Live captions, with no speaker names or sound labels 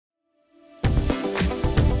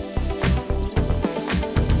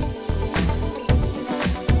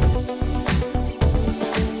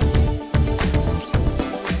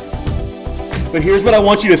But here's what I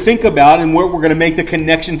want you to think about, and where we're going to make the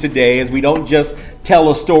connection today is we don't just tell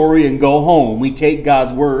a story and go home. We take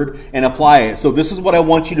God's word and apply it. So this is what I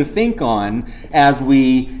want you to think on as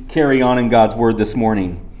we carry on in God's word this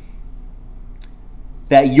morning.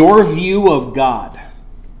 That your view of God,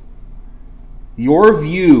 your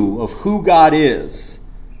view of who God is,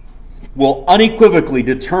 will unequivocally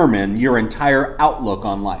determine your entire outlook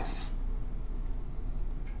on life.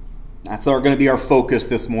 That's going to be our focus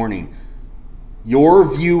this morning.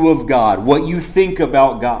 Your view of God, what you think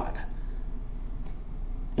about God,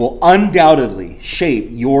 will undoubtedly shape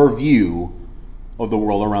your view of the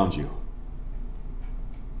world around you.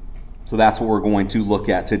 So that's what we're going to look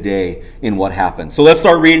at today in what happens. So let's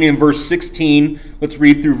start reading in verse 16. Let's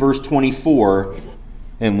read through verse 24,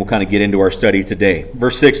 and we'll kind of get into our study today.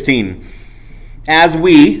 Verse 16. As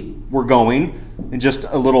we were going, and just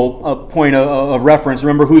a little point of reference,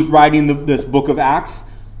 remember who's writing this book of Acts?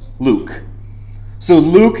 Luke. So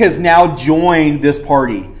Luke has now joined this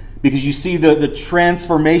party because you see the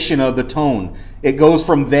transformation of the tone. It goes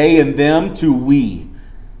from they and them to we.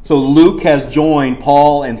 So Luke has joined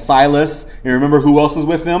Paul and Silas. And remember who else is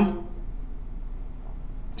with them?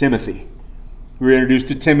 Timothy. We were introduced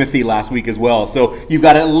to Timothy last week as well. So you've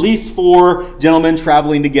got at least 4 gentlemen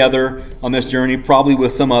traveling together on this journey, probably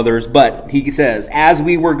with some others. But he says, as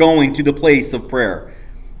we were going to the place of prayer,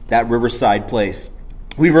 that riverside place,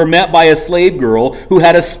 we were met by a slave girl who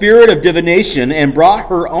had a spirit of divination and brought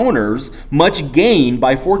her owners much gain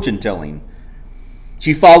by fortune-telling.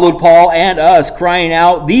 She followed Paul and us, crying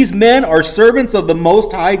out, "These men are servants of the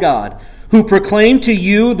Most High God, who proclaim to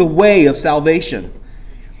you the way of salvation."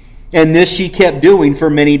 And this she kept doing for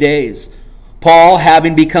many days. Paul,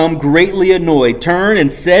 having become greatly annoyed, turned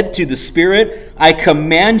and said to the spirit, "I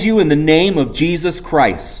command you in the name of Jesus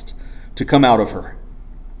Christ to come out of her."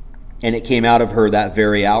 And it came out of her that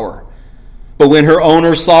very hour. But when her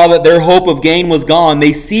owners saw that their hope of gain was gone,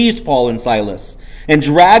 they seized Paul and Silas and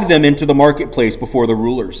dragged them into the marketplace before the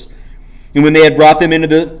rulers. And when they had brought them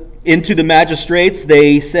into the magistrates,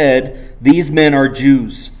 they said, "These men are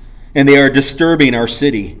Jews, and they are disturbing our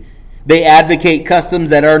city. They advocate customs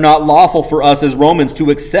that are not lawful for us as Romans to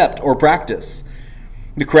accept or practice."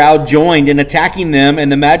 The crowd joined in attacking them,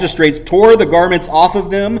 and the magistrates tore the garments off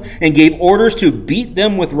of them and gave orders to beat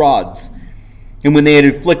them with rods. And when they had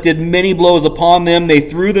inflicted many blows upon them, they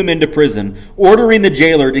threw them into prison, ordering the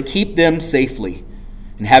jailer to keep them safely.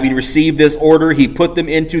 And having received this order, he put them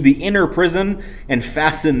into the inner prison and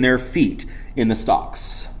fastened their feet in the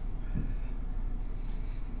stocks.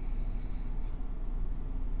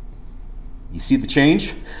 You see the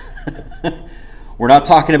change? We're not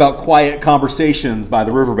talking about quiet conversations by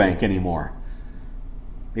the riverbank anymore.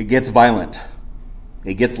 It gets violent.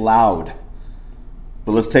 It gets loud.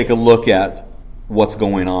 But let's take a look at what's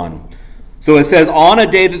going on. So it says, on a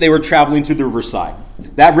day that they were traveling to the riverside.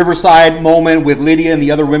 That riverside moment with Lydia and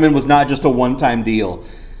the other women was not just a one-time deal.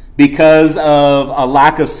 Because of a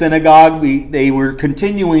lack of synagogue, they were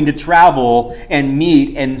continuing to travel and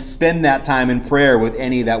meet and spend that time in prayer with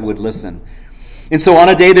any that would listen. And so on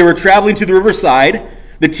a day they were traveling to the riverside,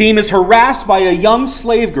 the team is harassed by a young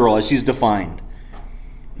slave girl, as she's defined.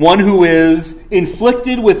 One who is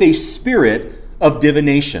inflicted with a spirit of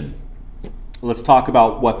divination. Let's talk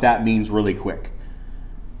about what that means really quick.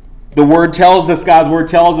 The word tells us, God's word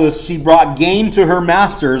tells us, she brought gain to her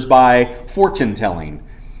masters by fortune telling.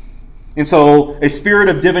 And so a spirit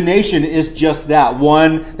of divination is just that,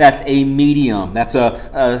 one that's a medium. That's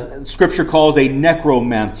a Scripture calls a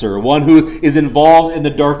necromancer, one who is involved in the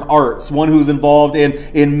dark arts, one who's involved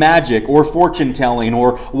in magic or fortune telling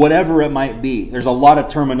or whatever it might be. There's a lot of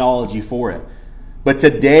terminology for it. But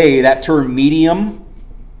today, that term medium,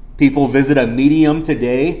 people visit a medium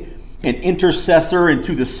today, an intercessor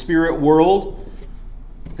into the spirit world.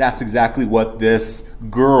 That's exactly what this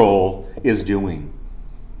girl is doing.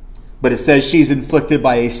 But it says she's inflicted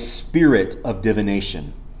by a spirit of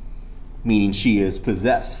divination, meaning she is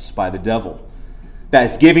possessed by the devil.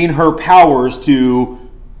 That's giving her powers to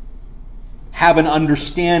have an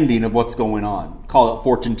understanding of what's going on. Call it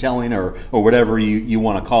fortune telling or whatever you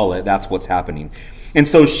want to call it. That's what's happening. And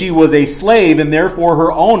so she was a slave, and therefore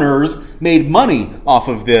her owners made money off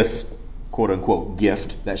of this quote-unquote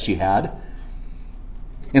gift that she had.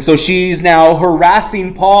 And so she's now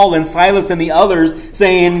harassing Paul and Silas and the others,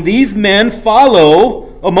 saying, "These men follow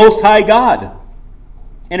a Most High God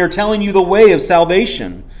and are telling you the way of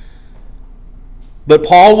salvation." But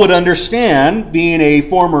Paul would understand, being a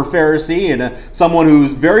former Pharisee and someone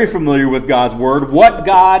who's very familiar with God's word, what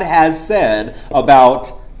God has said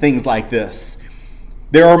about things like this.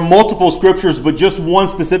 There are multiple scriptures, but just one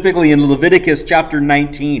specifically in Leviticus chapter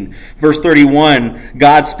 19, verse 31,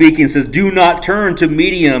 God speaking says, "Do not turn to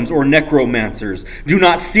mediums or necromancers. Do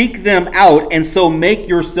not seek them out and so make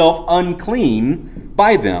yourself unclean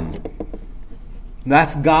by them."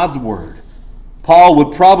 That's God's word. Paul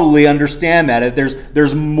would probably understand that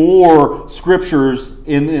there's more scriptures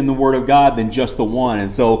in the Word of God than just the one.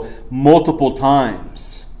 And so multiple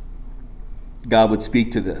times God would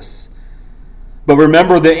speak to this. But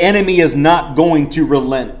remember, the enemy is not going to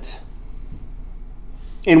relent.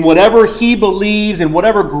 In whatever he believes, in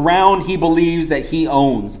whatever ground he believes that he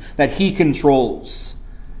owns, that he controls,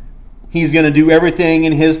 he's going to do everything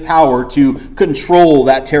in his power to control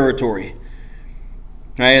that territory.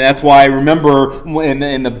 Right? That's why, remember,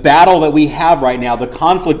 in the battle that we have right now, the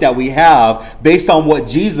conflict that we have, based on what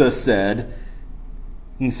Jesus said,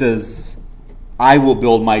 he says, "I will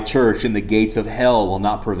build my church and the gates of hell will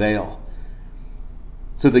not prevail."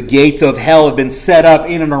 So the gates of hell have been set up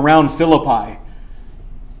in and around Philippi.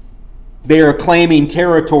 They are claiming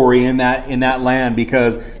territory in that land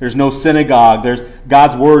because there's no synagogue.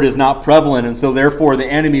 God's word is not prevalent, and so therefore the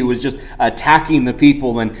enemy was just attacking the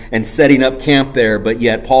people and setting up camp there. But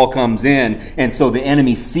yet Paul comes in, and so the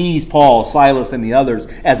enemy sees Paul, Silas, and the others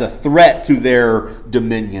as a threat to their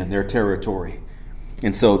dominion, their territory.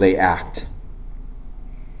 And so they act.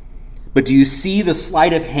 But do you see the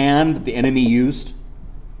sleight of hand that the enemy used?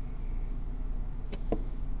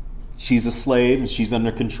 She's a slave and she's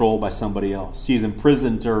under control by somebody else. She's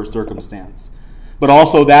imprisoned to her circumstance. But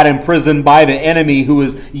also that imprisoned by the enemy who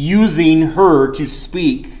is using her to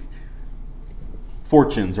speak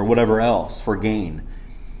fortunes or whatever else for gain.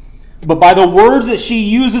 But by the words that she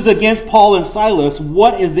uses against Paul and Silas,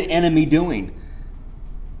 what is the enemy doing?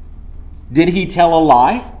 Did he tell a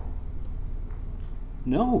lie?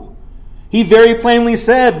 No. He very plainly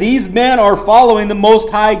said, "These men are following the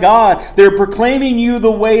Most High God. They're proclaiming you the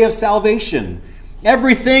way of salvation."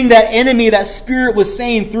 Everything that enemy, that spirit was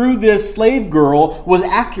saying through this slave girl was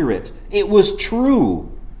accurate. It was true.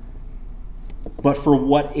 But for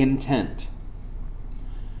what intent?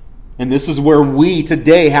 And this is where we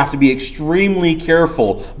today have to be extremely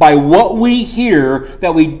careful by what we hear,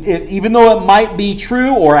 that even though it might be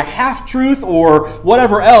true or a half-truth or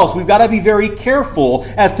whatever else, we've got to be very careful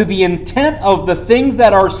as to the intent of the things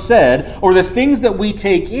that are said or the things that we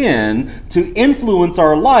take in to influence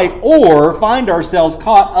our life or find ourselves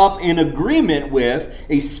caught up in agreement with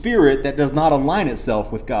a spirit that does not align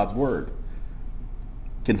itself with God's word.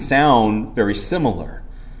 It can sound very similar.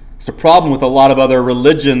 It's a problem with a lot of other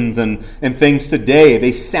religions and things today.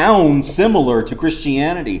 They sound similar to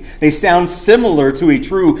Christianity. They sound similar to a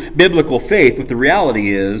true biblical faith, but the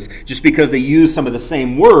reality is, just because they use some of the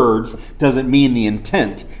same words doesn't mean the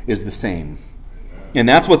intent is the same. And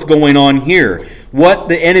that's what's going on here. What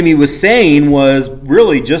the enemy was saying was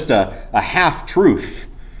really just a half-truth.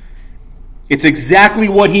 It's exactly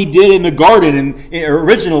what he did in the garden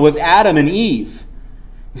original with Adam and Eve.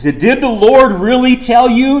 He said, "Did the Lord really tell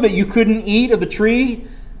you that you couldn't eat of the tree?"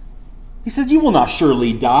 He said, "You will not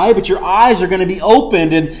surely die, but your eyes are going to be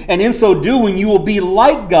opened, and in so doing, you will be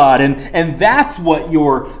like God." And that's what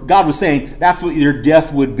God was saying, that's what your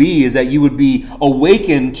death would be, is that you would be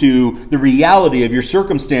awakened to the reality of your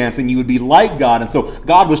circumstance, and you would be like God. And so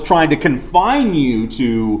God was trying to confine you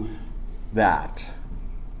to that.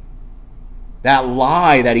 That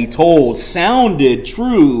lie that he told sounded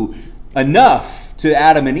true enough to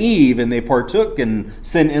Adam and Eve, and they partook, and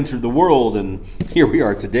sin entered the world, and here we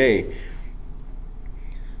are today.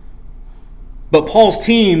 But Paul's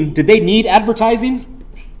team, did they need advertising?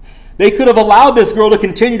 They could have allowed this girl to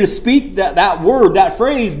continue to speak that word, that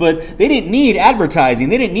phrase, but they didn't need advertising.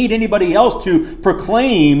 They didn't need anybody else to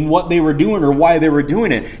proclaim what they were doing or why they were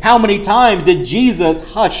doing it. How many times did Jesus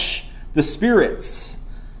hush the spirits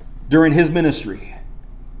during his ministry?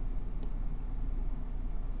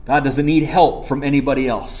 God doesn't need help from anybody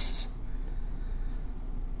else.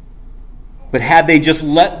 But had they just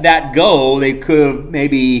let that go, they could have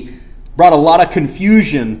maybe brought a lot of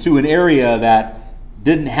confusion to an area that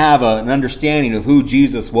didn't have an understanding of who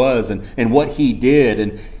Jesus was and what he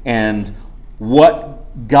did and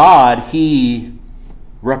what God he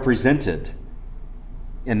represented.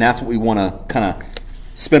 And that's what we want to kind of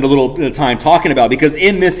spend a little bit of time talking about, because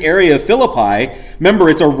in this area of Philippi, remember,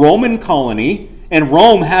 it's a Roman colony, and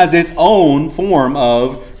Rome has its own form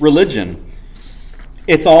of religion.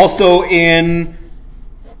 It's also in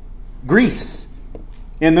Greece.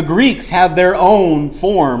 And the Greeks have their own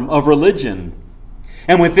form of religion.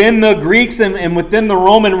 And within the Greeks and within the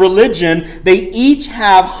Roman religion, they each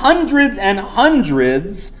have hundreds and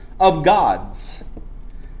hundreds of gods.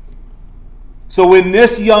 So when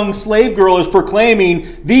this young slave girl is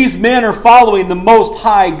proclaiming, these men are following the Most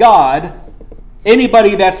High God,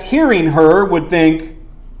 anybody that's hearing her would think,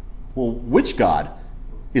 well, which God?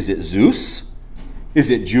 Is it Zeus? Is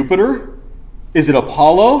it Jupiter? Is it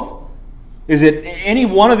Apollo? Is it any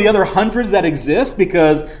one of the other hundreds that exist?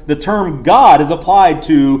 Because the term God is applied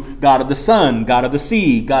to God of the sun, God of the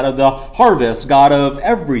sea, God of the harvest, God of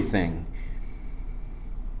everything.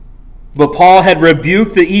 But Paul had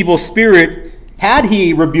rebuked the evil spirit. Had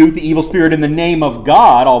he rebuked the evil spirit in the name of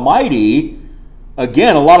God Almighty,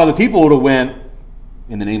 again, a lot of the people would have went,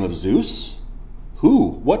 in the name of Zeus? Who?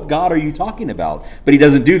 What God are you talking about? But he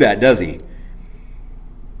doesn't do that, does he?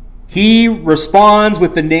 He responds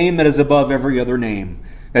with the name that is above every other name,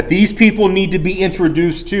 that these people need to be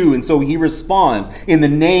introduced to. And so he responds in the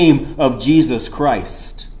name of Jesus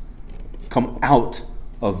Christ. Come out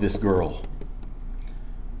of this girl.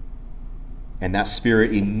 And that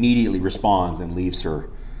spirit immediately responds and leaves her.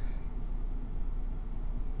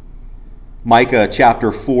 Micah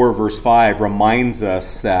chapter 4 verse 5 reminds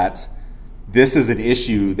us that this is an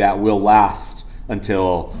issue that will last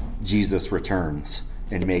until Jesus returns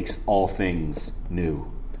and makes all things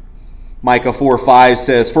new. Micah 4:5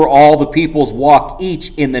 says, "For all the peoples walk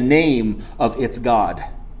each in the name of its God.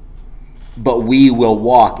 But we will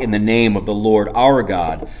walk in the name of the Lord our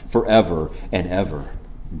God forever and ever."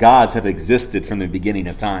 Gods have existed from the beginning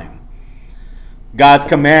of time. God's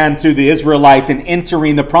command to the Israelites in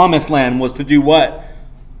entering the promised land was to do what?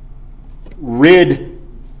 Rid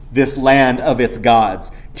this land of its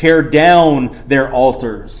gods. Tear down their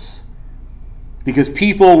altars. Because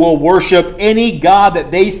people will worship any god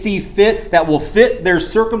that they see fit, that will fit their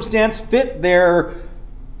circumstance, fit their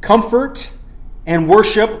comfort, and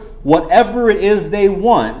worship whatever it is they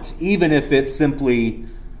want, even if it's simply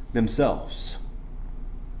themselves.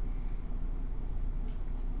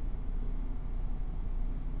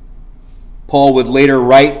 Paul would later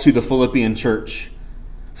write to the Philippian church.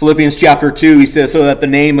 Philippians chapter 2, he says, "So that the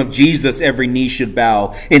name of Jesus every knee should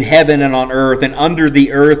bow, in heaven and on earth and under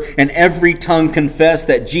the earth, and every tongue confess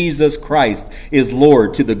that Jesus Christ is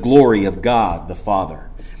Lord, to the glory of God the Father."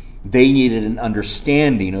 They needed an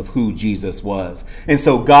understanding of who Jesus was. And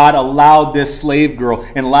so God allowed this slave girl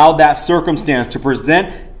and allowed that circumstance to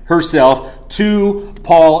present herself to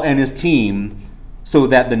Paul and his team so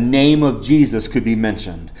that the name of Jesus could be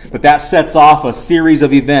mentioned. But that sets off a series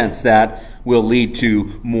of events that will lead to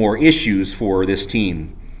more issues for this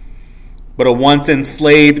team. But a once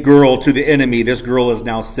enslaved girl to the enemy, this girl is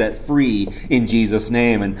now set free in Jesus'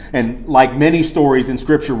 name. And like many stories in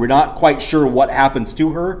Scripture, we're not quite sure what happens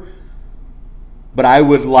to her. But I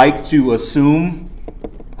would like to assume,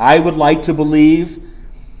 I would like to believe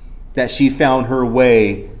that she found her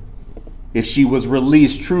way, if she was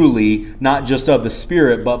released truly, not just of the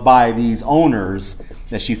Spirit, but by these owners,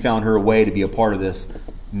 that she found her way to be a part of this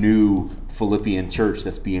new Philippian church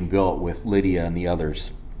that's being built with Lydia and the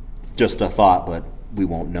others. Just a thought, but we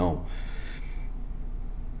won't know.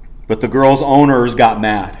 But the girl's owners got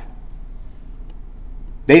mad.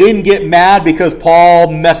 They didn't get mad because Paul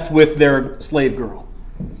messed with their slave girl,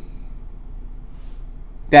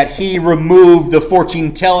 that he removed the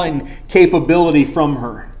fortune-telling capability from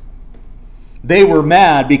her. They were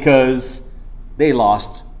mad because they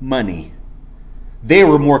lost money. They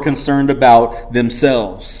were more concerned about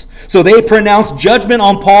themselves. So they pronounced judgment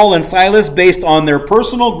on Paul and Silas based on their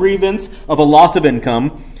personal grievance of a loss of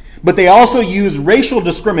income. But they also used racial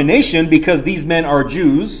discrimination because these men are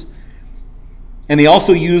Jews. And they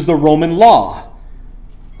also used the Roman law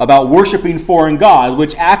about worshiping foreign gods,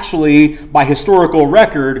 which actually, by historical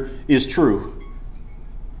record, is true.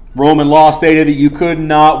 Roman law stated that you could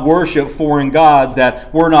not worship foreign gods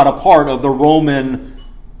that were not a part of the Roman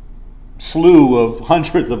slew of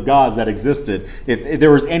hundreds of gods that existed. If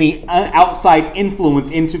there was any outside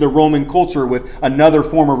influence into the Roman culture with another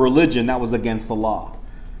form of religion, that was against the law.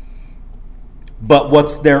 But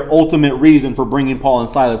what's their ultimate reason for bringing Paul and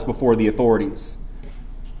Silas before the authorities?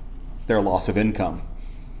 Their loss of income.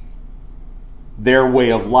 Their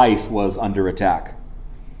way of life was under attack.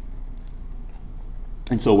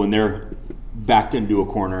 And so when they're backed into a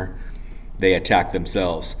corner, they attack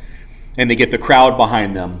themselves. And they get the crowd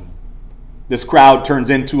behind them. This crowd turns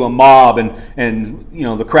into a mob, and you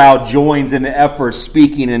know, the crowd joins in the effort,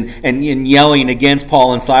 speaking and yelling against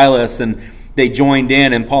Paul and Silas, and they joined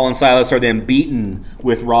in, and Paul and Silas are then beaten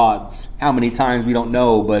with rods. How many times, we don't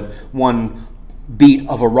know, but one beat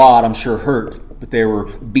of a rod, I'm sure, hurt. But they were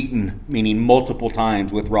beaten, meaning multiple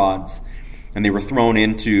times with rods, and they were thrown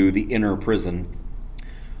into the inner prison.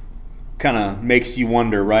 kind of makes you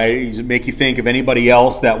wonder, right? It make you think of anybody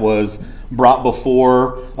else that was brought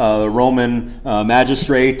before the Roman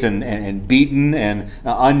magistrate and beaten and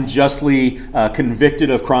unjustly convicted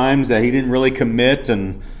of crimes that he didn't really commit.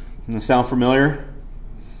 And does that sound familiar?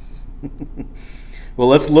 Well,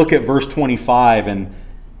 let's look at verse 25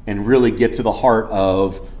 and really get to the heart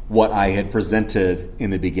of what I had presented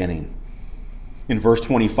in the beginning. In verse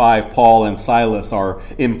 25, Paul and Silas are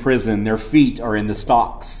in prison. Their feet are in the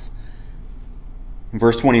stocks.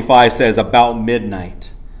 Verse 25 says, about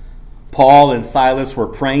midnight, Paul and Silas were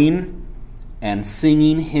praying and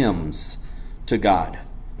singing hymns to God,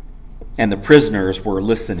 and the prisoners were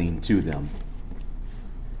listening to them.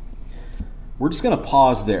 We're just going to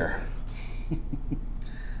pause there.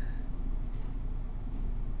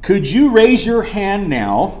 Could you raise your hand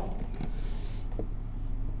now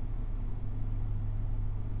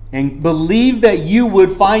and believe that you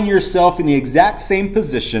would find yourself in the exact same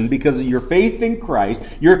position because of your faith in Christ?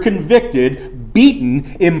 You're convicted,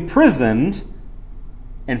 beaten, imprisoned,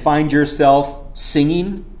 and find yourself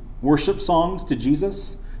singing worship songs to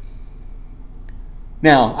Jesus?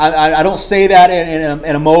 Now, I don't say that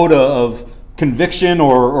in a mode of conviction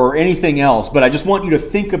or anything else, but I just want you to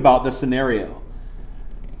think about the scenario.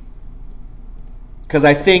 Because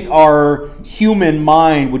I think our human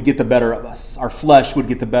mind would get the better of us. Our flesh would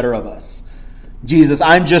get the better of us. Jesus,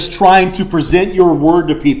 I'm just trying to present your word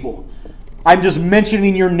to people. I'm just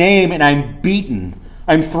mentioning your name and I'm beaten.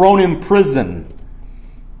 I'm thrown in prison.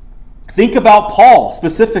 Think about Paul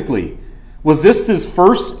specifically. Was this his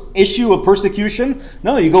first issue of persecution?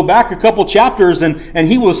 No, you go back a couple chapters and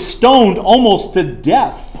he was stoned almost to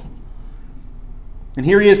death. And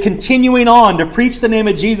here he is continuing on to preach the name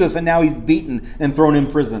of Jesus, and now he's beaten and thrown in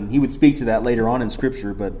prison. He would speak to that later on in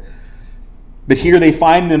Scripture, but here they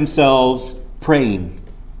find themselves praying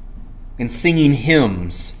and singing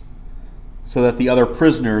hymns so that the other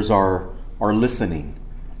prisoners are listening.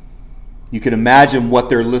 You can imagine what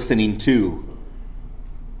they're listening to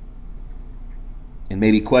and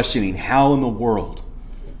maybe questioning, how in the world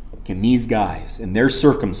can these guys in their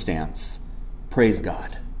circumstance praise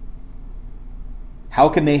God? How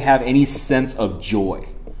can they have any sense of joy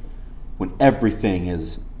when everything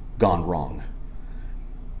has gone wrong?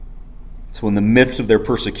 So in the midst of their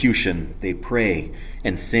persecution, they pray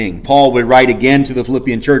and sing. Paul would write again to the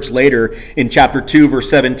Philippian church later in chapter 2, verse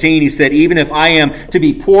 17. He said, even if I am to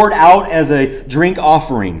be poured out as a drink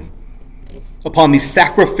offering upon the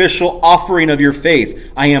sacrificial offering of your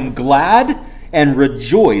faith, I am glad and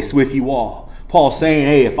rejoice with you all. Paul saying,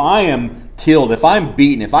 hey, if I am killed, if I'm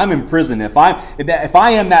beaten, if I'm in prison, if I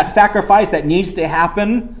am that sacrifice that needs to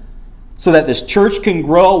happen so that this church can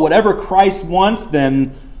grow, whatever Christ wants,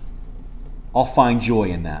 then I'll find joy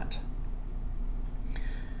in that.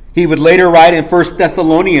 He would later write in 1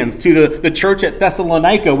 Thessalonians to the church at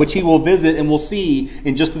Thessalonica, which he will visit and we'll see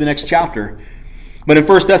in just the next chapter. But in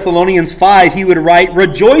 1 Thessalonians 5, he would write,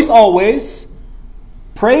 rejoice always,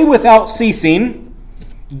 pray without ceasing,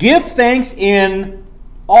 give thanks in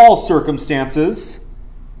all circumstances,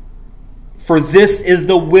 for this is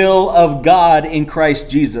the will of God in Christ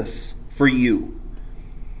Jesus for you.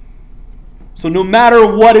 So no matter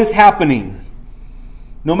what is happening,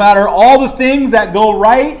 no matter all the things that go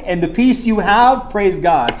right and the peace you have, praise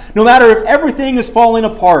God. No matter if everything is falling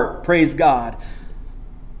apart, praise God.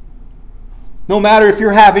 No matter if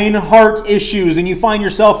you're having heart issues and you find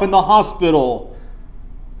yourself in the hospital,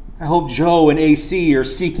 I hope Joe and AC are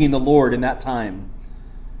seeking the Lord in that time.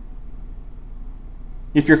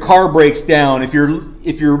 If your car breaks down, if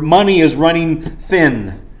your money is running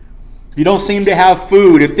thin, if you don't seem to have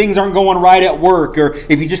food, if things aren't going right at work, or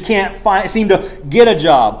if you just can't seem to get a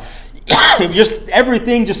job, if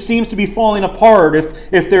everything just seems to be falling apart,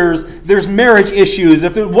 if there's marriage issues,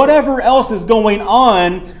 whatever else is going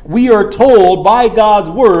on, we are told by God's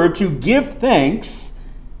word to give thanks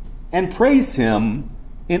and praise Him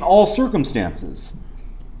in all circumstances.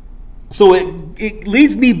 So it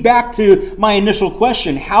leads me back to my initial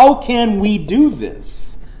question. How can we do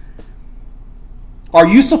this? Are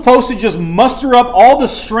you supposed to just muster up all the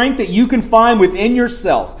strength that you can find within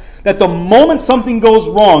yourself? That the moment something goes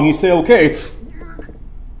wrong, you say, okay,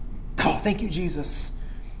 oh, thank you, Jesus.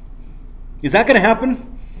 Is that going to happen?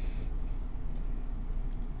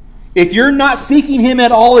 If you're not seeking Him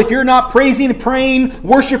at all, if you're not praising, praying,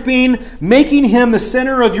 worshiping, making Him the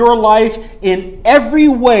center of your life in every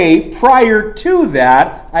way prior to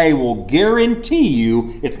that, I will guarantee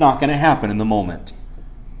you it's not going to happen in the moment.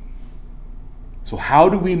 So how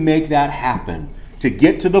do we make that happen to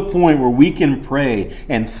get to the point where we can pray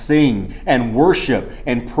and sing and worship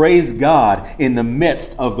and praise God in the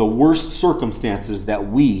midst of the worst circumstances that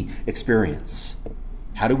we experience.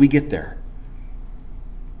 How do we get there?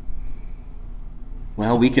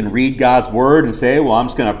 Well, we can read God's word and say, well, I'm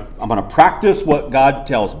going to practice what God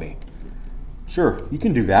tells me. Sure, you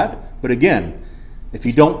can do that. But again, if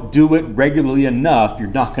you don't do it regularly enough, you're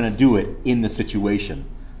not going to do it in the situation.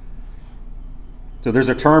 So there's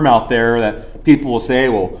a term out there that people will say,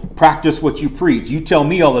 well, practice what you preach. You tell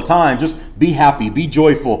me all the time, just be happy, be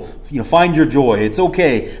joyful, find your joy. It's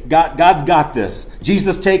okay. God's got this.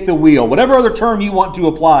 Jesus, take the wheel. Whatever other term you want to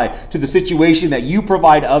apply to the situation that you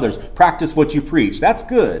provide others, practice what you preach. That's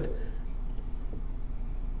good.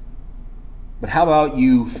 But how about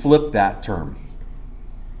you flip that term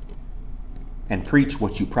and preach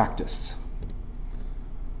what you practice?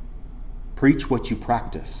 Preach what you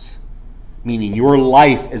practice. Meaning your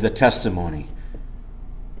life is a testimony.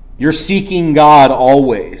 You're seeking God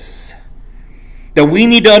always. That we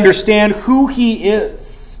need to understand who He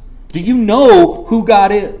is. Do you know who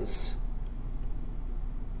God is?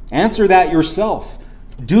 Answer that yourself.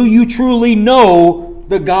 Do you truly know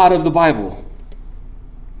the God of the Bible?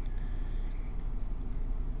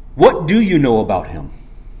 What do you know about Him?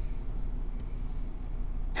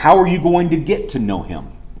 How are you going to get to know Him?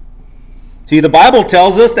 See, the Bible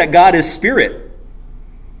tells us that God is spirit,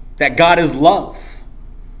 that God is love,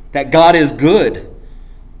 that God is good,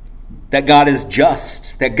 that God is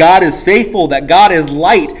just, that God is faithful, that God is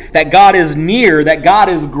light, that God is near, that God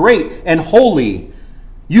is great and holy.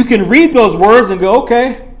 You can read those words and go,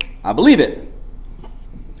 okay, I believe it.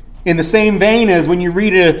 In the same vein as when you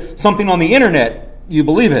read something on the internet, you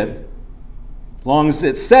believe it. As long as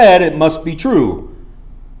it's said, it must be true.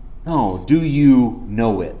 No, do you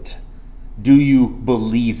know it? Do you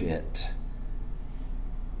believe it?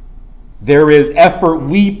 There is effort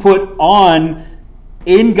we put on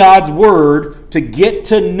in God's Word to get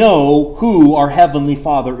to know who our Heavenly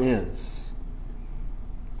Father is.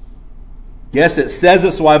 Yes, it says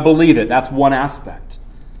it, so I believe it. That's one aspect.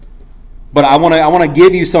 But I want to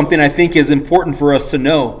give you something I think is important for us to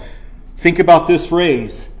know. Think about this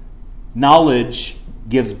phrase. Knowledge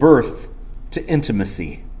gives birth to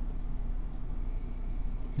intimacy.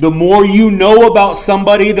 The more you know about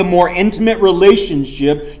somebody, the more intimate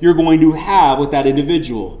relationship you're going to have with that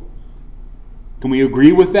individual. Can we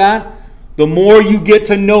agree with that? The more you get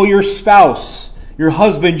to know your spouse, your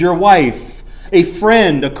husband, your wife, a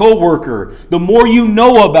friend, a co-worker, the more you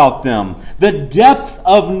know about them, the depth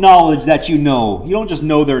of knowledge that you know. You don't just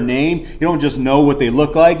know their name. You don't just know what they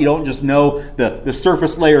look like. You don't just know the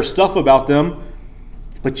surface layer stuff about them.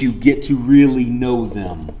 But you get to really know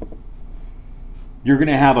them. You're going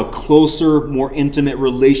to have a closer, more intimate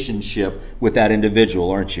relationship with that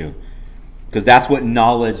individual, aren't you? Because that's what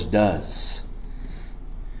knowledge does.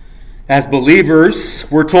 As believers,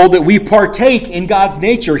 we're told that we partake in God's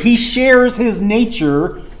nature. He shares His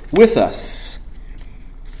nature with us.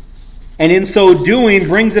 And in so doing,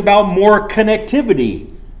 brings about more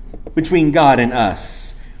connectivity between God and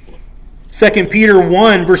us. 2 Peter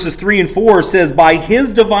 1 verses 3 and 4 says, by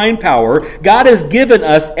His divine power, God has given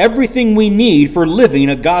us everything we need for living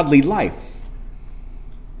a godly life.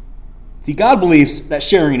 See, God believes that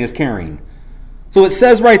sharing is caring. So it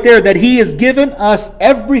says right there that He has given us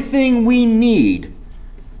everything we need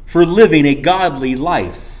for living a godly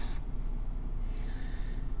life.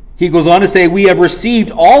 He goes on to say, we have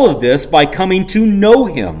received all of this by coming to know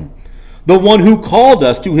Him, the one who called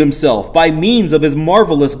us to Himself by means of His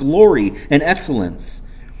marvelous glory and excellence.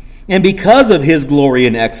 And because of His glory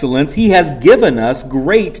and excellence, He has given us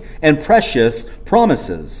great and precious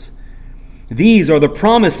promises. These are the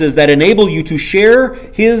promises that enable you to share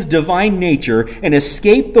His divine nature and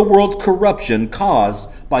escape the world's corruption caused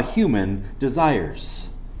by human desires.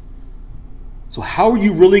 So how are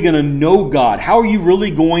you really going to know God? How are you really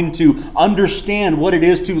going to understand what it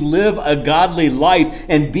is to live a godly life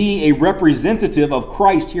and be a representative of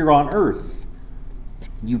Christ here on earth?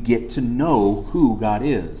 You get to know who God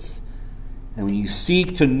is. And when you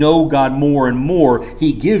seek to know God more and more,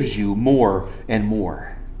 He gives you more and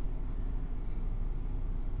more.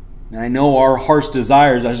 And I know our heart's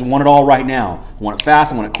desires, I just want it all right now. I want it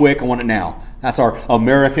fast, I want it quick, I want it now. That's our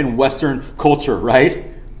American Western culture, right?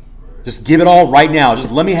 Just give it all right now. Just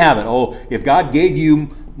let me have it. Oh, if God gave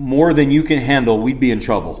you more than you can handle, we'd be in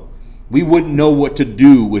trouble. We wouldn't know what to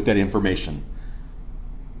do with that information.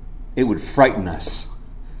 It would frighten us.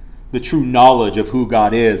 The true knowledge of who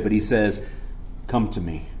God is. But He says, come to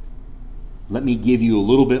me. Let me give you a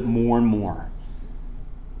little bit more and more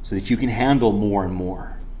so that you can handle more and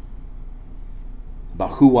more.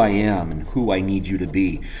 about who I am and who I need you to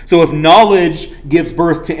be. So if knowledge gives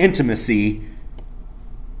birth to intimacy,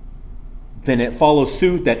 then it follows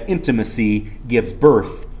suit that intimacy gives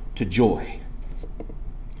birth to joy.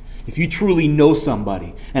 If you truly know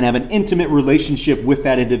somebody and have an intimate relationship with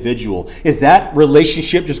that individual, is that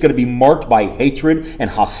relationship just going to be marked by hatred and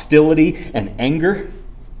hostility and anger?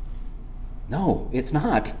 No, it's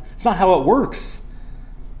not. It's not how it works.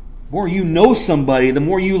 The more you know somebody, the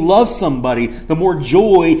more you love somebody, the more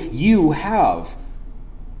joy you have.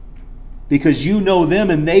 Because you know them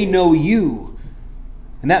and they know you.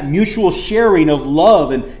 And that mutual sharing of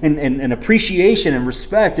love and appreciation and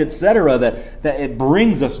respect, etc., that it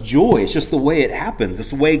brings us joy. It's just the way it happens.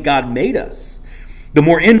 It's the way God made us. The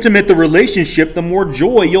more intimate the relationship, the more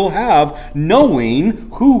joy you'll have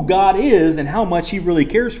knowing who God is and how much He really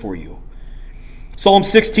cares for you. Psalm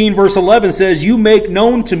 16 verse 11 says, "You make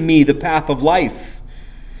known to me the path of life.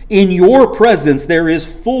 In your presence there is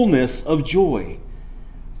fullness of joy."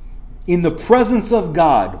 In the presence of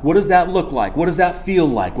God, what does that look like? What does that feel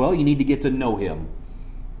like? Well, you need to get to know Him.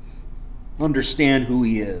 Understand who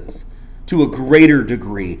He is to a greater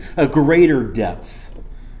degree, a greater depth.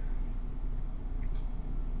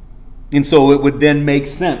 And so it would then make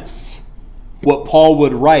sense what Paul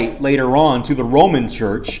would write later on to the Roman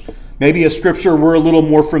church. Maybe a scripture we're a little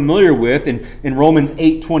more familiar with in Romans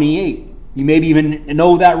 8:28. You maybe even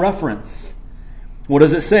know that reference. What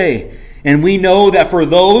does it say? "And we know that for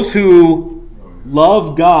those who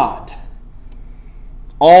love God,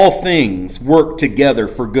 all things work together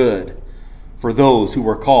for good, for those who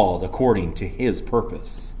are called according to His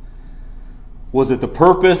purpose." Was it the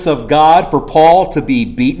purpose of God for Paul to be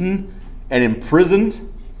beaten and imprisoned?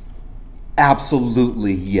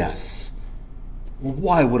 Absolutely yes.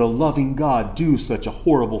 Why would a loving God do such a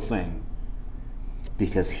horrible thing?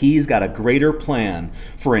 Because He's got a greater plan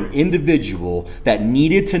for an individual that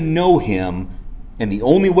needed to know Him, and the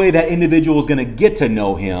only way that individual is going to get to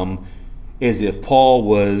know Him is if Paul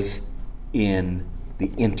was in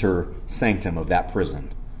the inner sanctum of that prison.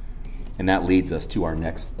 And that leads us to our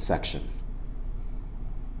next section.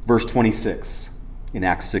 Verse 26 in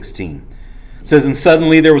Acts 16 says, "And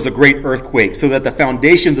suddenly there was a great earthquake, so that the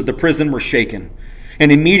foundations of the prison were shaken.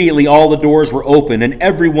 And immediately all the doors were opened, and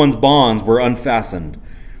everyone's bonds were unfastened.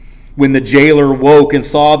 When the jailer woke and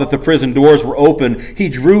saw that the prison doors were open, he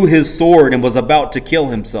drew his sword and was about to kill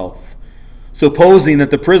himself, supposing that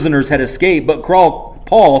the prisoners had escaped. But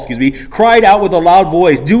Paul cried out with a loud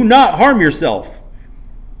voice, 'Do not harm yourself,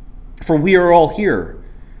 for we are all here.'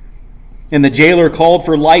 And the jailer called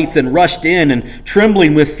for lights and rushed in, and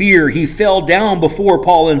trembling with fear, he fell down before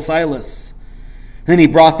Paul and Silas. Then he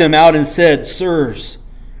brought them out and said, 'Sirs,'"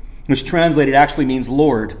 which translated actually means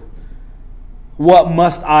Lord, "what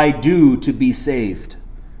must I do to be saved?'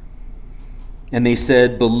 And they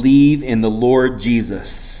said, 'Believe in the Lord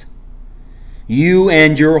Jesus, you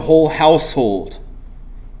and your whole household,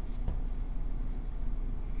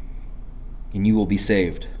 and you will be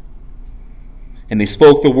saved.' And they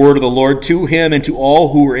spoke the word of the Lord to him and to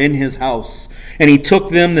all who were in his house. And he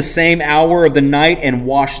took them the same hour of the night and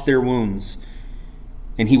washed their wounds.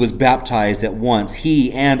 And he was baptized at once,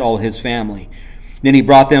 he and all his family. Then he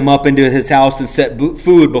brought them up into his house and set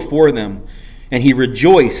food before them. And he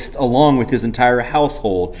rejoiced along with his entire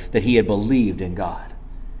household that he had believed in God."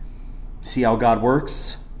 See how God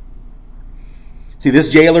works? See, this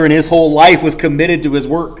jailer in his whole life was committed to his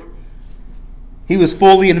work. He was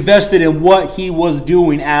fully invested in what he was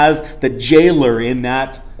doing as the jailer in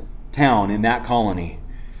that town, in that colony.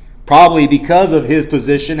 Probably because of his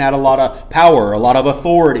position, had a lot of power, a lot of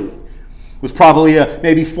authority. Was probably a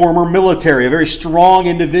maybe former military, a very strong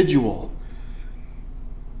individual.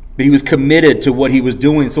 But he was committed to what he was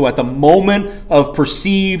doing. So at the moment of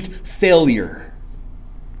perceived failure,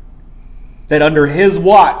 that under his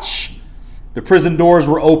watch, the prison doors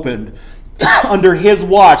were opened. Under his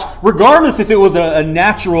watch, regardless if it was a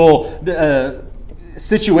natural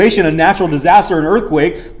situation, a natural disaster, an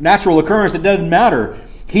earthquake, natural occurrence, it doesn't matter.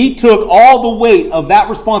 He took all the weight of that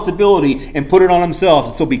responsibility and put it on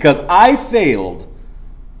himself. So because I failed,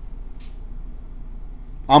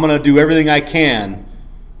 I'm going to do everything I can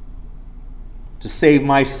to save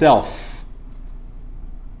myself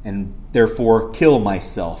and therefore kill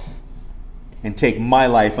myself and take my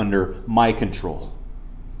life under my control.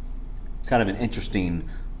 It's kind of an interesting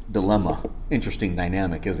dilemma, interesting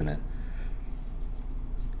dynamic, isn't it?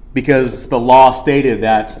 Because the law stated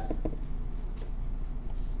that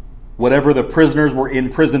whatever the prisoners were in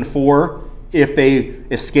prison for, if they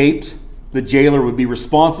escaped, the jailer would be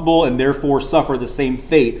responsible and therefore suffer the same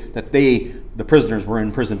fate that the prisoners were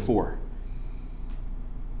in prison for.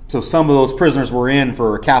 So some of those prisoners were in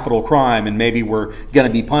for a capital crime and maybe were going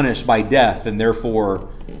to be punished by death, and therefore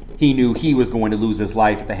he knew he was going to lose his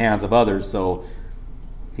life at the hands of others, so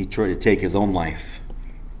he tried to take his own life.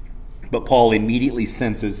 But Paul immediately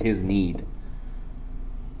senses his need.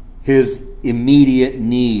 His immediate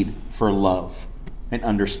need for love and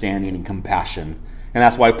understanding and compassion. And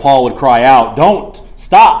that's why Paul would cry out, "Don't!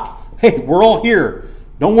 Stop! Hey, we're all here.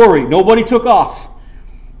 Don't worry, nobody took off.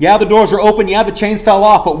 Yeah, the doors are open. Yeah, the chains fell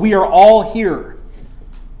off, but we are all here."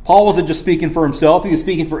 Paul wasn't just speaking for himself. He was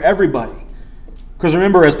speaking for everybody. Because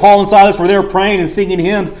remember, as Paul and Silas were there praying and singing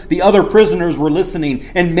hymns, the other prisoners were listening.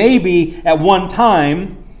 And maybe at one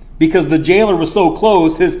time, because the jailer was so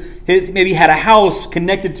close, his maybe had a house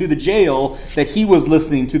connected to the jail, that he was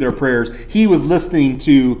listening to their prayers. He was listening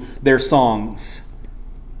to their songs.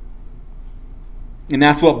 And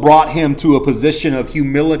that's what brought him to a position of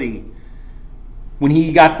humility. When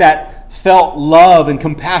he got that felt love and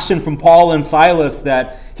compassion from Paul and Silas,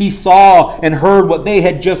 that he saw and heard what they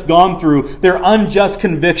had just gone through, their unjust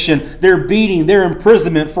conviction, their beating, their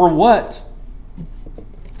imprisonment, for what?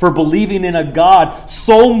 For believing in a God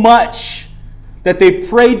so much that they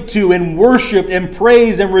prayed to and worshiped and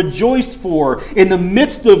praised and rejoiced for in the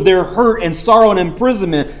midst of their hurt and sorrow and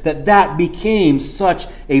imprisonment, that became such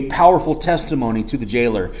a powerful testimony to the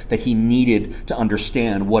jailer that he needed to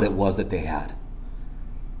understand what it was that they had.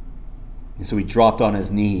 And so he dropped on his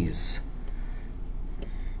knees.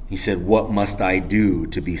 He said, "What must I do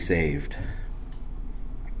to be saved?"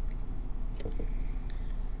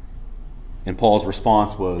 And Paul's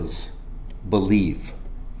response was, "Believe.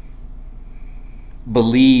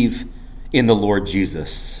 Believe in the Lord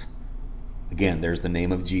Jesus." Again, there's the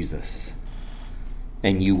name of Jesus.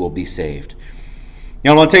 "And you will be saved."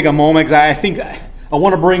 Now I want to take a moment because I think I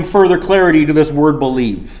want to bring further clarity to this word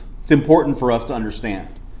believe. It's important for us to understand.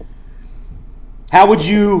 How would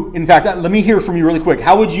you, in fact, let me hear from you really quick.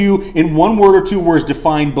 How would you, in one word or two words,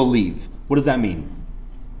 define believe? What does that mean?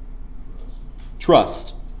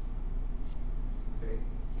 Trust.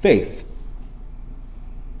 Faith.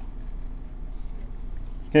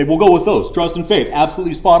 Okay, we'll go with those. Trust and faith.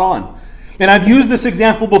 Absolutely spot on. And I've used this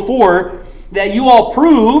example before that you all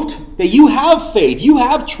proved that you have faith. You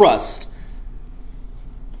have trust.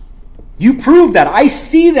 You proved that. I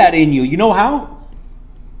see that in you. You know how?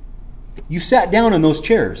 You sat down in those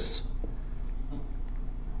chairs.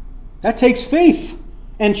 That takes faith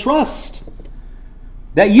and trust.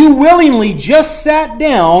 That you willingly just sat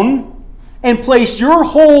down and placed your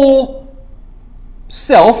whole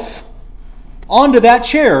self onto that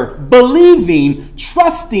chair, believing,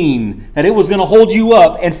 trusting that it was going to hold you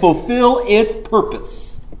up and fulfill its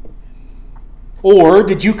purpose. Or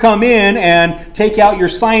did you come in and take out your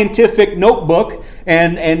scientific notebook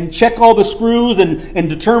and check all the screws and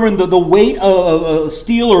determine the weight of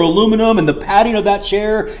steel or aluminum and the padding of that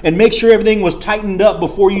chair and make sure everything was tightened up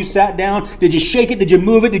before you sat down? Did you shake it? Did you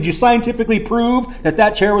move it? Did you scientifically prove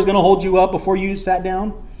that chair was going to hold you up before you sat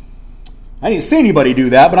down? I didn't see anybody do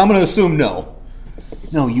that, but I'm going to assume no.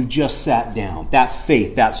 No, you just sat down. That's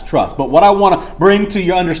faith. That's trust. But what I want to bring to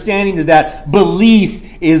your understanding is that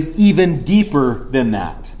belief is even deeper than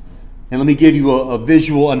that. And let me give you a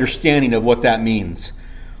visual understanding of what that means.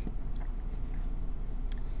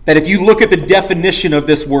 That if you look at the definition of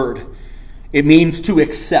this word, it means to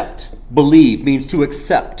accept. Believe means to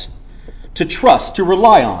accept, to trust, to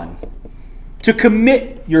rely on, to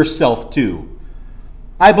commit yourself to.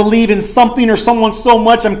 I believe in something or someone so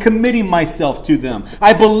much I'm committing myself to them.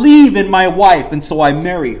 I believe in my wife, and so I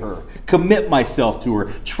marry her, commit myself to her,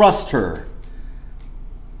 trust her.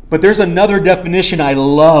 But there's another definition I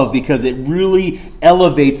love because it really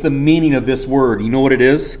elevates the meaning of this word. You know what it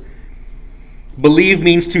is? Believe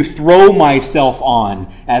means to throw myself on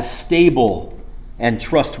as stable and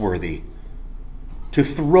trustworthy. To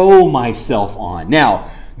throw myself on.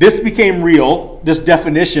 Now, this became real, this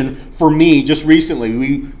definition, for me just recently.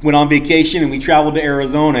 We went on vacation and we traveled to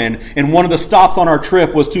Arizona, and one of the stops on our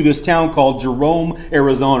trip was to this town called Jerome,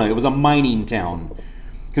 Arizona. It was a mining town.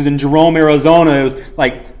 Because in Jerome, Arizona, it was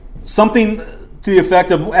like something to the effect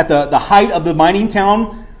of, at the height of the mining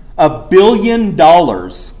town, $1 billion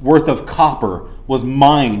worth of copper was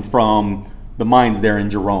mined from the mines there in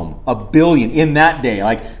Jerome. $1 billion in that day.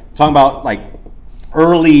 Like, talking about like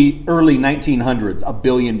early 1900s, $1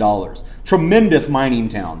 billion. Tremendous mining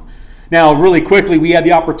town. Now, really quickly, we had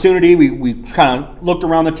the opportunity. We kind of looked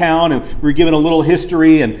around the town and we were given a little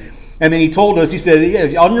history. And then he told us, he said,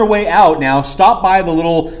 yeah, on your way out now, stop by the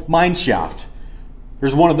little mine shaft.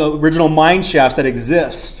 There's one of the original mine shafts that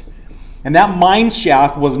exists. And that mine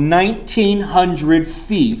shaft was 1,900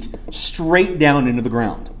 feet straight down into the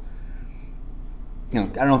ground. I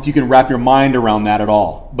don't know if you can wrap your mind around that at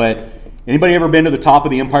all, but anybody ever been to the top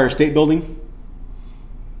of the Empire State Building?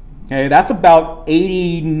 Okay, that's about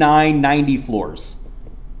 89, 90 floors.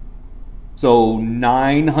 So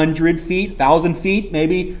 900 feet, 1,000 feet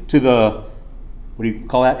maybe to the, what do you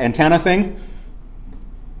call that, antenna thing?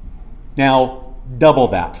 Now, double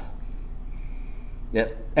that.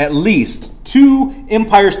 At least 2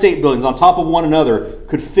 Empire State Buildings on top of one another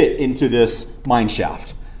could fit into this mine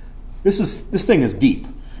shaft. This thing is deep.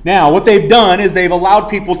 Now, what they've done is they've allowed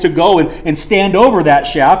people to go and stand over that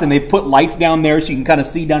shaft, and they've put lights down there so you can kind of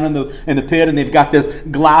see down in the pit, and they've got this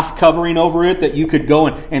glass covering over it that you could go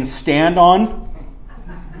and stand on.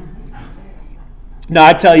 Now,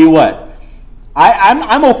 I tell you what,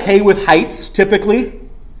 I'm okay with heights typically,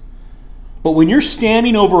 but when you're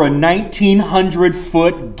standing over a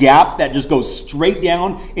 1,900-foot gap that just goes straight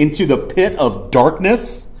down into the pit of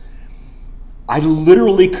darkness, I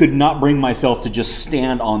literally could not bring myself to just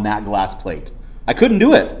stand on that glass plate. I couldn't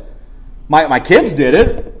do it. My kids did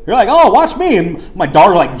it. They're like, oh, watch me. And my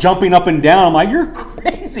daughter like jumping up and down. I'm like, you're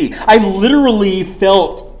crazy. I literally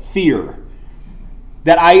felt fear.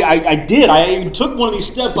 That I did. I even took one of these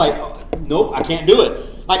steps like, nope, I can't do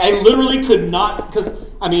it. Like I literally could not, because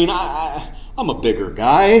I mean, I'm a bigger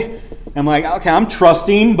guy. I'm like, okay, I'm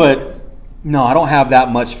trusting, but no, I don't have that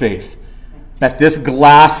much faith that this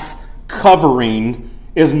glass covering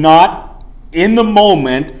is not in the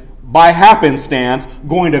moment by happenstance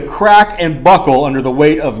going to crack and buckle under the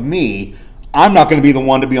weight of me. I'm not going to be the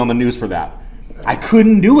one to be on the news for that. I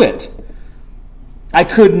couldn't do it. I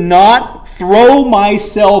could not throw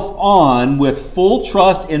myself on with full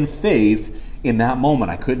trust and faith in that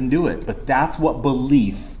moment. I couldn't do it. But that's what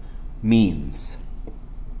belief means.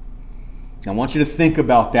 I want you to think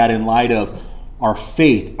about that in light of our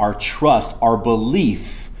faith, our trust, our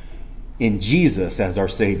belief in Jesus as our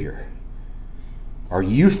Savior. Are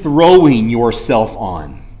you throwing yourself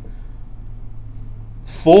on?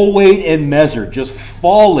 Full weight and measure, just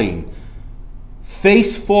falling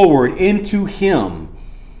face forward into Him,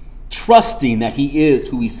 trusting that He is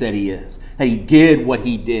who He said He is, that He did what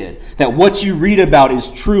He did, that what you read about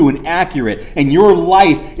is true and accurate, and your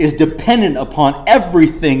life is dependent upon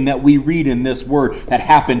everything that we read in this Word that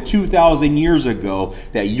happened 2,000 years ago,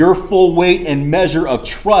 that your full weight and measure of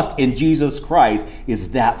trust in Jesus Christ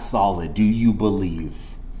is that solid. Do you believe?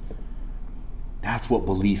 That's what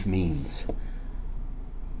belief means.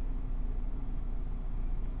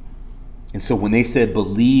 And so when they said,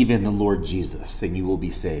 believe in the Lord Jesus and you will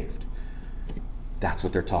be saved, that's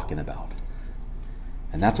what they're talking about.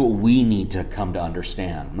 And that's what we need to come to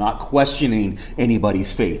understand. I'm not questioning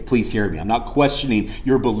anybody's faith. Please hear me. I'm not questioning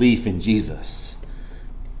your belief in Jesus.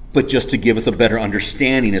 But just to give us a better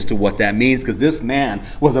understanding as to what that means, because this man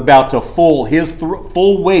was about to full his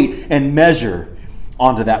full weight and measure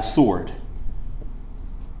onto that sword.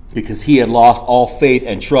 Because he had lost all faith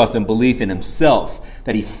and trust and belief in himself,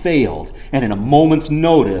 that he failed, and in a moment's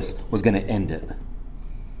notice was going to end it.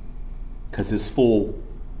 Because his full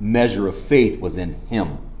measure of faith was in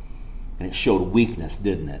him. And it showed weakness,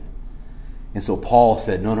 didn't it? And so Paul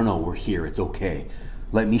said, no, we're here. It's okay.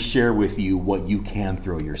 Let me share with you what you can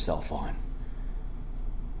throw yourself on.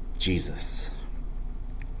 Jesus.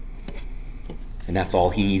 And that's all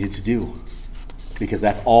he needed to do. Because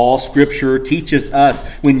that's all Scripture teaches us.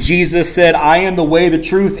 When Jesus said, I am the way, the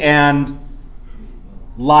truth, and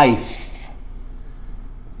life.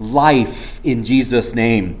 Life in Jesus'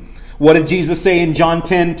 name. What did Jesus say in John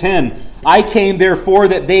 10:10? I came therefore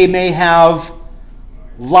that they may have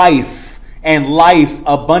life, and life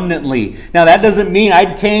abundantly. Now that doesn't mean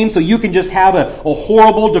I came so you can just have a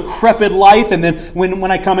horrible, decrepit life, and then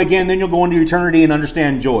when I come again, then you'll go into eternity and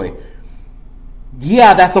understand joy.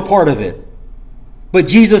 Yeah, that's a part of it. But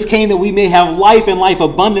Jesus came that we may have life and life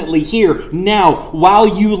abundantly here, now,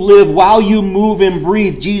 while you live, while you move and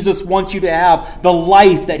breathe. Jesus wants you to have the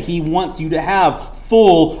life that He wants you to have,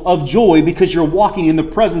 full of joy, because you're walking in the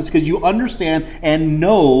presence, because you understand and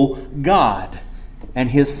know God and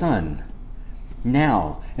His Son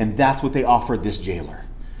now. And that's what they offered this jailer.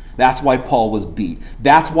 That's why Paul was beat.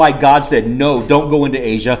 That's why God said, no, don't go into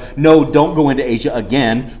Asia. No, don't go into Asia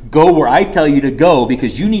again. Go where I tell you to go,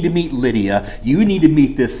 because you need to meet Lydia. You need to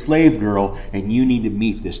meet this slave girl, and you need to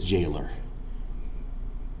meet this jailer.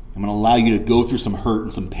 I'm going to allow you to go through some hurt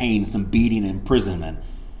and some pain and some beating and imprisonment,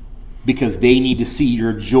 because they need to see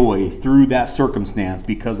your joy through that circumstance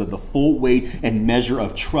because of the full weight and measure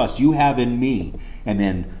of trust you have in me. And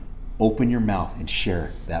then open your mouth and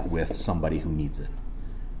share that with somebody who needs it.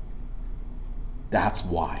 That's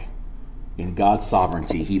why, in God's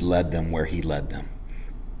sovereignty, He led them where He led them.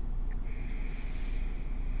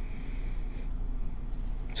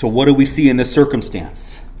 So what do we see in this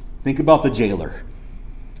circumstance? Think about the jailer.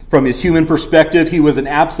 From his human perspective, he was in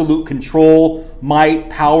absolute control, might,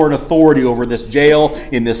 power, and authority over this jail,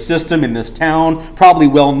 in this system, in this town, probably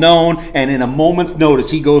well known, and in a moment's notice,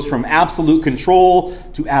 he goes from absolute control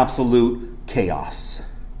to absolute chaos.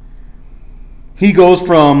 He goes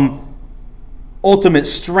from ultimate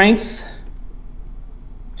strength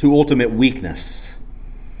to ultimate weakness.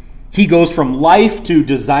 He goes from life to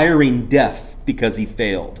desiring death because he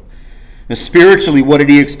failed. And spiritually, what did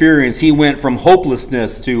he experience? He went from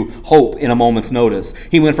hopelessness to hope in a moment's notice.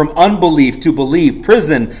 He went from unbelief to belief,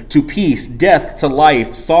 prison to peace, death to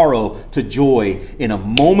life, sorrow to joy in a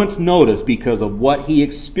moment's notice because of what he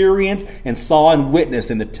experienced and saw and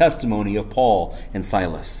witnessed in the testimony of Paul and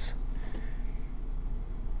Silas.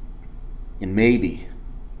 And maybe,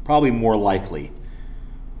 probably more likely,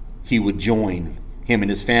 he would join him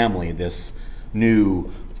and his family, this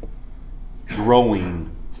new,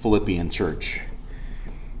 growing Philippian church.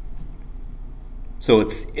 So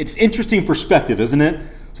it's interesting perspective, isn't it?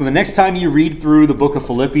 So the next time you read through the book of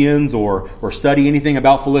Philippians or study anything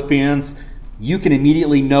about Philippians, you can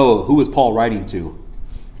immediately know who is Paul writing to.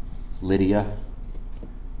 Lydia,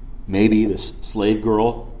 maybe this slave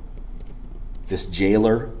girl, this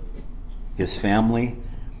jailer, his family.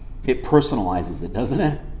 It personalizes it, doesn't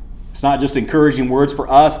it? It's not just encouraging words for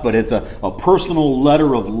us, but it's a personal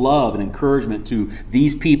letter of love and encouragement to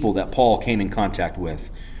these people that Paul came in contact with.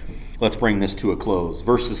 Let's bring this to a close.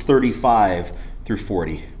 Verses 35 through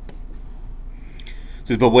 40. It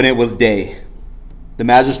says, "But when it was day, the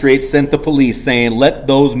magistrates sent the police, saying, 'Let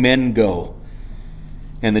those men go.'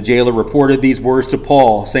 And the jailer reported these words to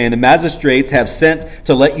Paul, saying, 'The magistrates have sent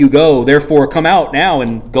to let you go. Therefore come out now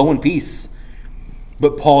and go in peace.'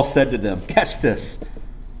 But Paul said to them," catch this,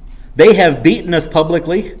 "They have beaten us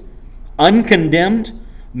publicly, uncondemned,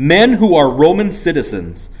 men who are Roman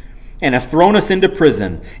citizens, and have thrown us into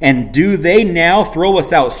prison. And do they now throw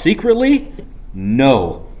us out secretly?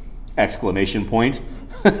 No!" Exclamation point.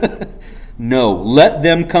 "No, let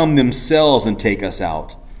them come themselves and take us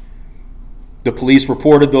out." The police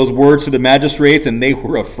reported those words to the magistrates, and they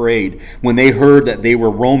were afraid when they heard that they were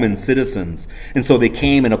Roman citizens. And so they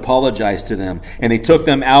came and apologized to them, and they took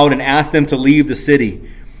them out and asked them to leave the city.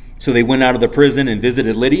 So they went out of the prison and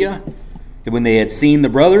visited Lydia. And when they had seen the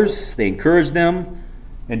brothers, they encouraged them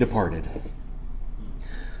and departed.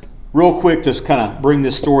 Real quick, to kind of bring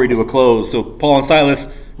this story to a close. So Paul and Silas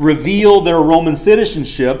revealed their Roman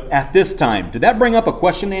citizenship at this time. Did that bring up a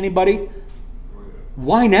question to anybody?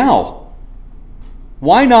 Why now?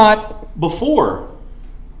 Why not before?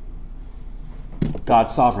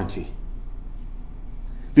 God's sovereignty.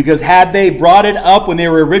 Because had they brought it up when they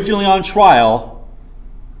were originally on trial,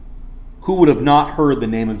 who would have not heard the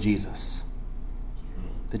name of Jesus?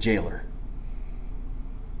 The jailer.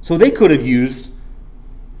 So they could have used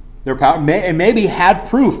their power and maybe had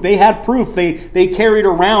proof. They had proof. They carried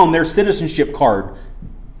around their citizenship card,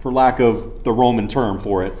 for lack of the Roman term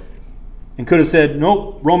for it, and could have said,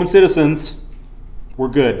 "Nope, Roman citizens, we're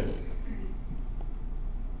good."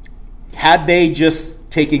 Had they just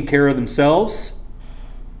taken care of themselves,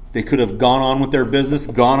 they could have gone on with their business,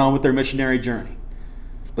 gone on with their missionary journey.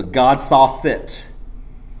 But God saw fit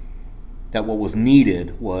that what was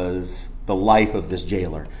needed was the life of this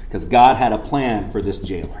jailer, because God had a plan for this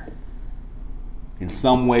jailer in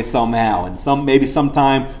some way, somehow, and maybe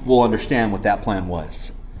sometime we'll understand what that plan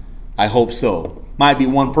was. I hope so. Might be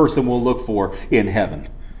one person we'll look for in heaven.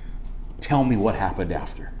 Tell me what happened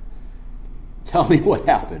after. Tell me what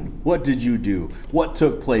happened. What did you do? What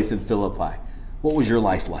took place in Philippi? What was your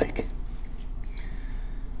life like?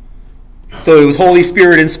 So it was Holy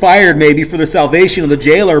Spirit inspired maybe for the salvation of the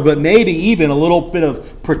jailer, but maybe even a little bit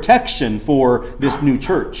of protection for this new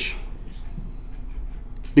church.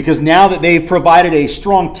 Because now that they've provided a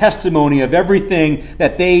strong testimony of everything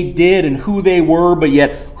that they did and who they were, but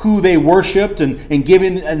yet who they worshiped, and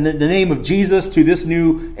giving the name of Jesus to this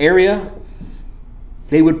new area,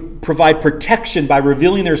 they would provide protection by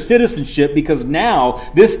revealing their citizenship, because now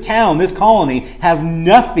this town, this colony, has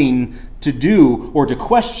nothing to do or to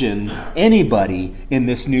question anybody in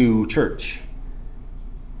this new church.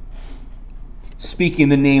 Speaking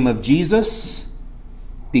the name of Jesus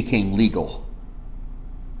became legal,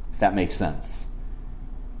 if that makes sense.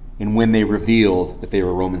 And when they revealed that they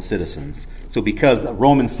were Roman citizens. So because a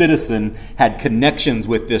Roman citizen had connections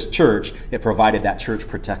with this church, it provided that church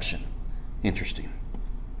protection. Interesting.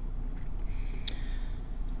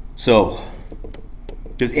 So,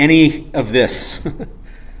 does any of this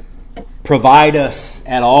provide us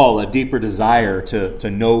at all a deeper desire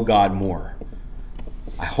to know God more?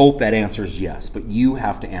 I hope that answer is yes, but you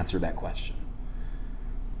have to answer that question.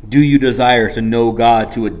 Do you desire to know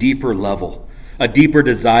God to a deeper level, a deeper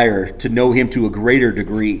desire to know Him to a greater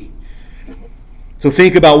degree? So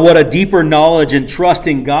think about what a deeper knowledge and trust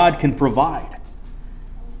in God can provide.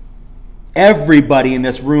 Everybody in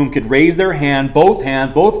this room could raise their hand, both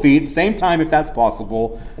feet, same time if that's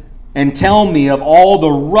possible, and tell me of all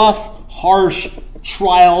the rough, harsh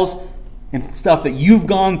trials and stuff that you've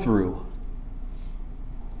gone through.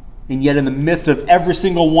 And yet in the midst of every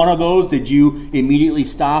single one of those, did you immediately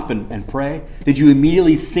stop and pray? Did you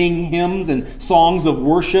immediately sing hymns and songs of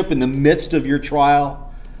worship in the midst of your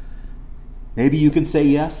trial? Maybe you can say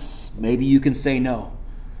yes. Maybe you can say no.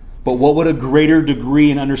 But what would a greater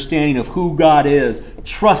degree and understanding of who God is,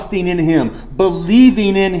 trusting in Him,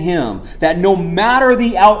 believing in Him, that no matter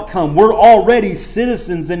the outcome, we're already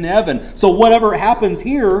citizens in heaven. So whatever happens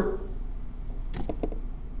here,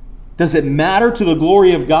 does it matter to the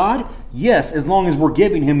glory of God? Yes, as long as we're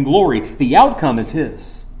giving Him glory. The outcome is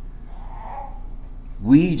His.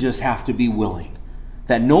 We just have to be willing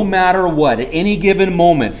that no matter what, at any given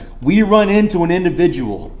moment, we run into an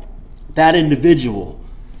individual. That individual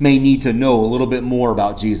may need to know a little bit more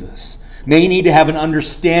about Jesus, may need to have an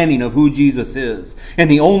understanding of who Jesus is.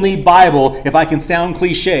 And the only Bible, if I can sound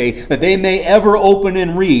cliche, that they may ever open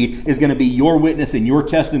and read is going to be your witness and your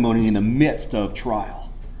testimony in the midst of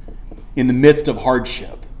trial, in the midst of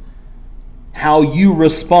hardship. How you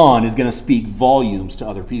respond is going to speak volumes to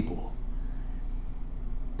other people.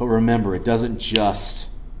 But remember, it doesn't just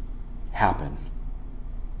happen.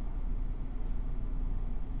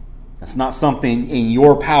 That's not something in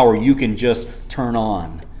your power you can just turn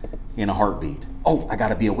on in a heartbeat. Oh, I got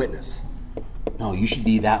to be a witness. No, you should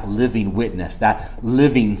be that living witness, that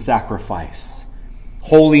living sacrifice,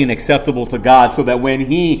 holy and acceptable to God, so that when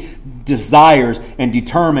He desires and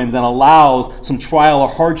determines and allows some trial or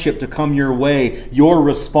hardship to come your way, your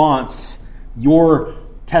response, your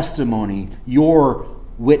testimony, your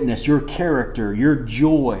witness, your character, your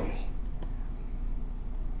joy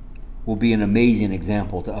will be an amazing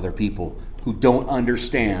example to other people who don't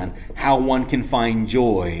understand how one can find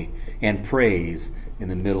joy and praise in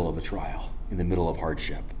the middle of a trial, in the middle of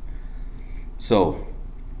hardship. So,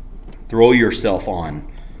 throw yourself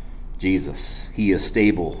on Jesus. He is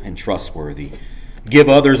stable and trustworthy. Give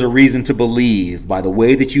others a reason to believe by the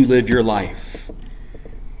way that you live your life,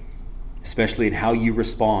 especially in how you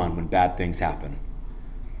respond when bad things happen.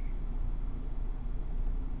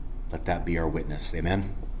 Let that be our witness.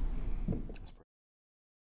 Amen.